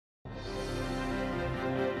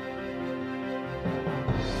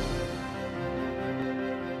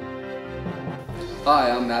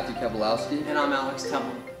Hi, I'm Matthew Kowalski. And I'm Alex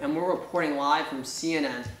Tebble, and we're reporting live from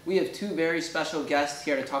CNN. We have two very special guests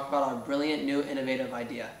here to talk about our brilliant new innovative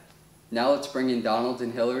idea. Now let's bring in Donald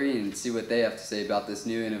and Hillary and see what they have to say about this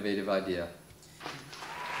new innovative idea.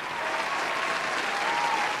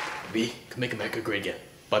 We can make America great again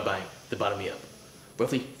by buying the Bottom Me Up.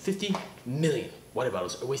 Roughly 50 million water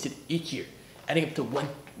bottles are wasted each year, adding up to $1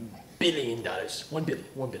 billion. $1 billion.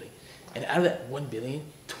 And out of that $1 billion,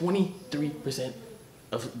 23%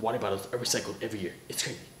 of water bottles are recycled every year. It's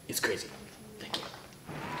crazy. It's crazy. Thank you.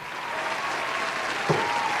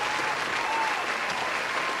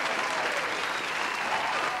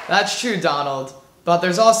 That's true, Donald, but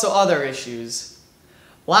there's also other issues.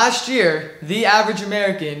 Last year, the average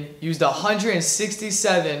American used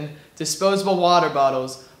 167 disposable water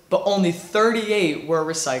bottles, but only 38 were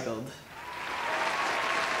recycled.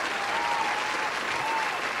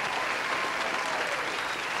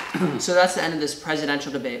 So that's the end of this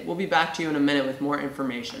presidential debate. We'll be back to you in a minute with more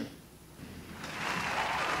information.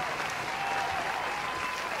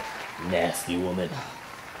 Nasty woman.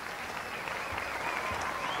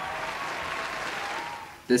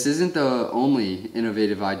 This isn't the only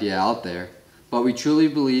innovative idea out there, but we truly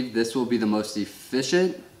believe this will be the most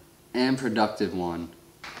efficient and productive one.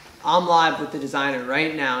 I'm live with the designer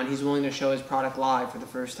right now, and he's willing to show his product live for the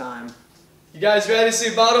first time. You guys ready to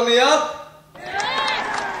see Bottle Me Up?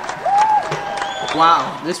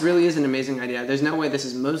 Wow, this really is an amazing idea. There's no way this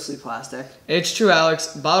is mostly plastic. It's true,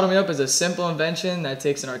 Alex. Bottle Me Up is a simple invention that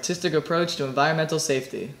takes an artistic approach to environmental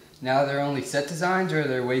safety. Now they're only set designs, or are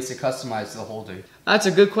there ways to customize the holder? That's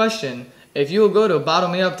a good question. If you will go to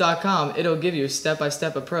bottlemeup.com, it'll give you a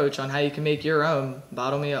step-by-step approach on how you can make your own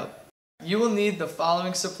Bottle Me Up. You will need the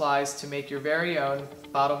following supplies to make your very own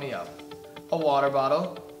Bottle Me Up: a water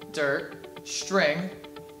bottle, dirt, string,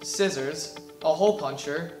 scissors, a hole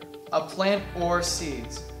puncher, a plant or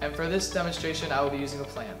seeds, and for this demonstration I will be using a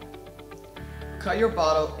plant. Cut your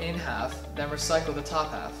bottle in half, then recycle the top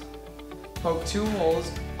half. Poke 2 holes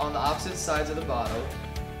on the opposite sides of the bottle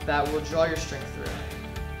that will draw your string through.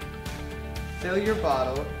 Fill your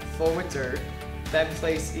bottle full with dirt, then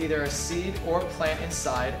place either a seed or plant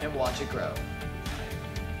inside and watch it grow.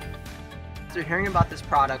 After hearing about this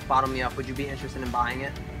product, Bottle Me Up, would you be interested in buying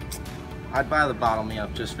it? I'd buy the Bottle Me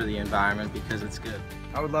Up just for the environment because it's good.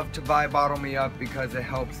 I would love to buy Bottle Me Up because it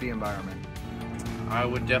helps the environment. I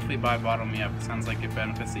would definitely buy Bottle Me Up. It sounds like it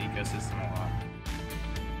benefits the ecosystem a lot.